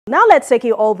Now let's take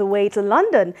you all the way to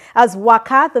London as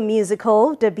Wakaa the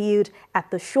musical debuted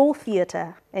at the Shaw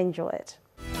Theatre. Enjoy it.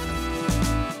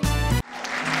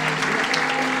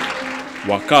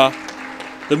 Wakaa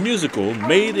the musical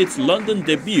made its London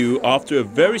debut after a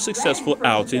very successful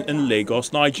outing in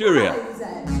Lagos, Nigeria.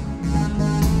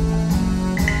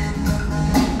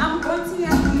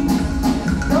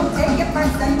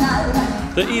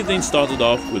 The evening started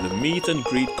off with a meet and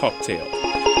greet cocktail.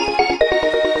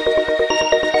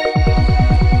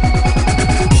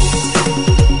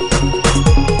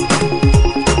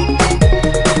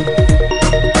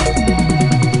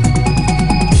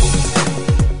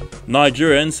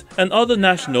 Nigerians and other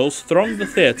nationals thronged the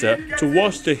theatre to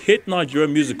watch the hit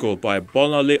Nigerian musical by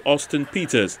Bolanle Austin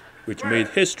Peters, which made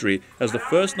history as the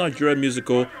first Nigerian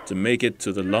musical to make it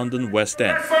to the London West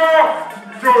End.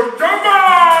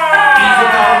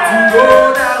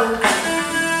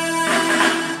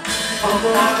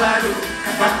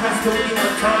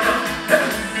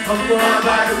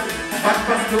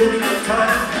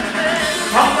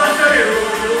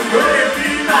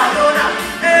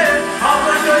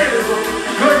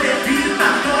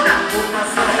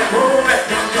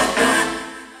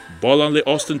 Bolanle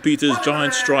Austin Peters'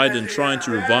 giant stride in trying to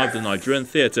revive the Nigerian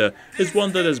theatre is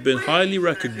one that has been highly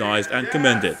recognized and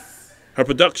commended. Her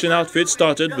production outfit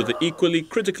started with the equally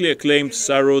critically acclaimed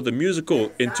Saro the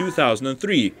Musical in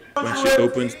 2003 when she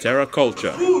opened Terra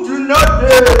Culture.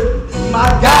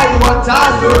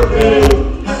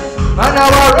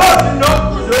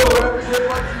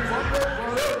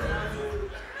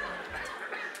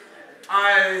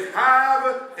 I have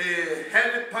a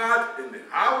helipad in the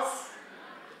house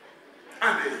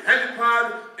and a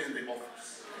helipad in the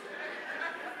office,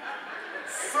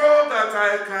 so that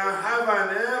I can have an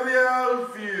aerial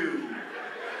view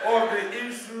of the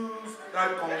issues that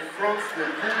confront the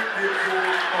good people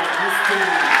of this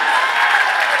state.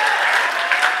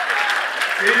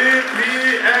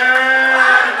 TPN.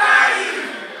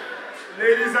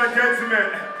 Ladies and gentlemen,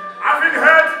 having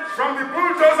heard from the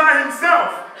bulldozer himself,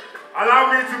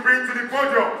 allow me to bring to the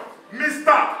podium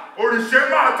Mr.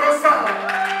 Orishema Atosa.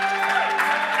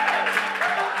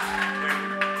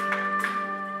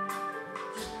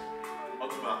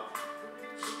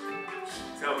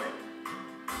 Tell me.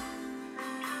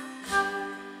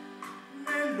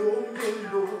 Melo,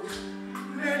 melo,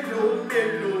 melo,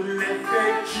 melo,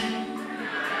 lefechi.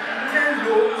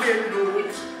 Melo, melo,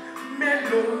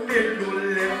 melo, melo,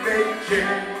 lefechi.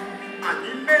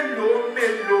 Ani melo,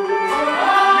 melo,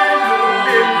 melo,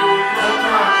 melo,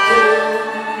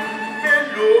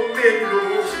 melo, melo,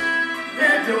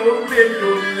 melo,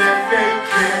 melo,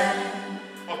 lefechi.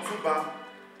 Otuba.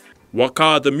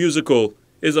 Wakaa the musical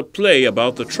is a play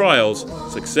about the trials,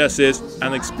 successes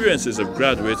and experiences of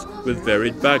graduates with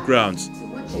varied backgrounds.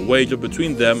 A wager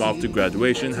between them after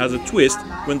graduation has a twist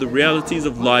when the realities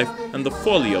of life and the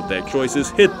folly of their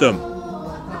choices hit them.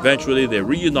 Eventually they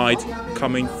reunite,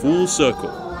 coming full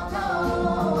circle.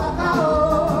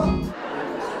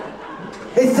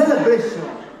 A celebration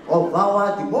of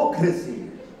our democracy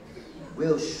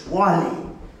will surely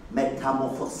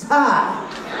metamorphose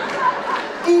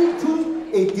into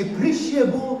a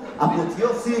depreciable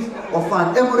apotheosis of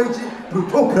an hemorrhagic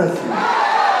plutocracy.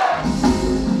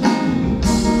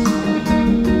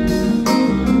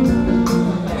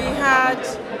 We had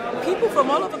people from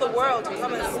all over the world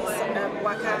come and see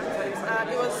Wakaa.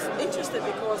 It was interesting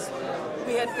because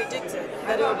we had predicted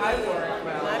that it would be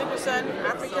 90%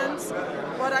 Africans,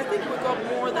 but I think we got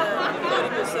more than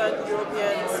 30%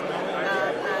 Europeans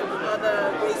and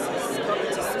other races coming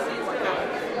to see Wakaa.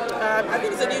 I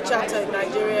think it's a new chapter in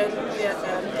Nigerian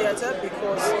theatre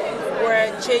because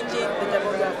we're changing the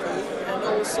demography and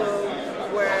also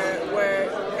we're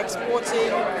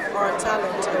exporting our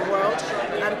talent to the world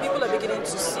and people are beginning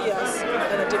to see us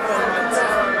in a different light.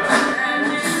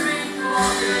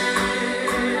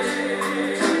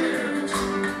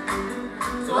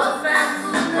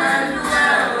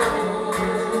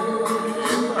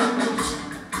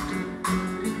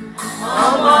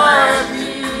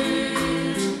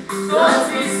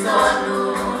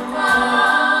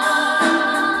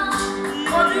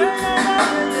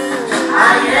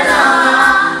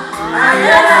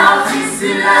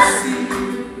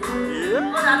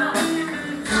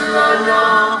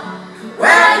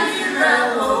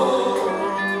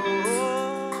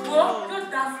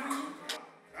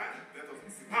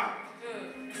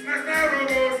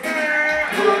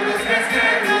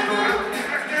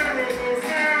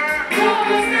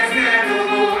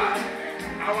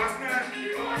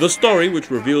 The story,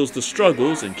 which reveals the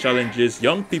struggles and challenges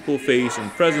young people face in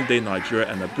present-day Nigeria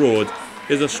and abroad,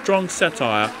 is a strong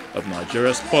satire of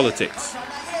Nigeria's politics.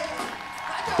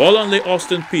 Bolanle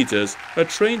Austin Peters, a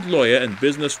trained lawyer and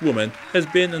businesswoman, has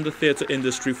been in the theatre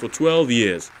industry for 12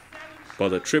 years.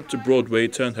 But a trip to Broadway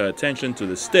turned her attention to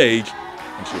the stage,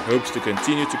 and she hopes to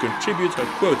continue to contribute her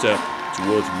quota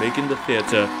towards making the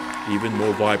theatre even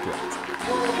more vibrant.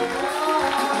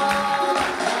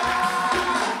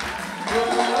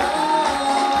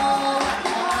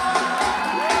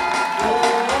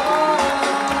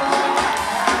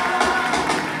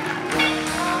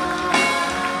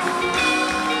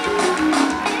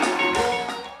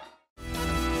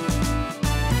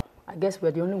 I guess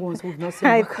we're the only ones who've not seen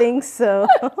I Wakaa. think so.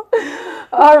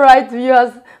 All right,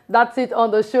 viewers, that's it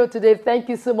on the show today. Thank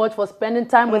you so much for spending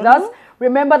time with us.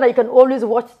 Remember that you can always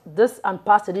watch this and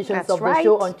past editions of the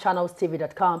show on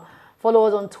channelstv.com. Follow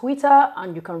us on Twitter,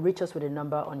 and you can reach us with a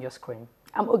number on your screen.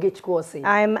 I'm Ogechukwu.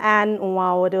 I'm Anne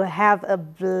Nwawodo. Have a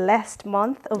blessed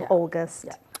month of August.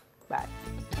 Bye.